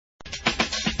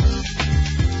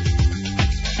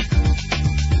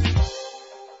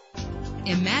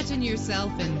Imagine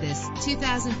yourself in this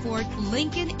 2004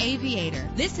 Lincoln Aviator.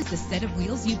 This is the set of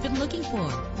wheels you've been looking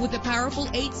for, with a powerful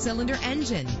 8-cylinder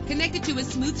engine connected to a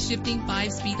smooth shifting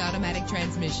 5-speed automatic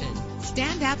transmission.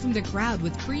 Stand out from the crowd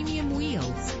with premium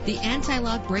wheels. The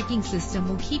anti-lock braking system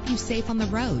will keep you safe on the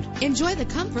road. Enjoy the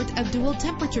comfort of dual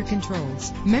temperature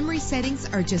controls. Memory settings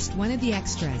are just one of the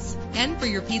extras. And for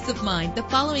your peace of mind, the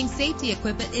following safety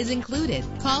equipment is included.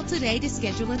 Call today to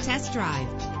schedule a test drive.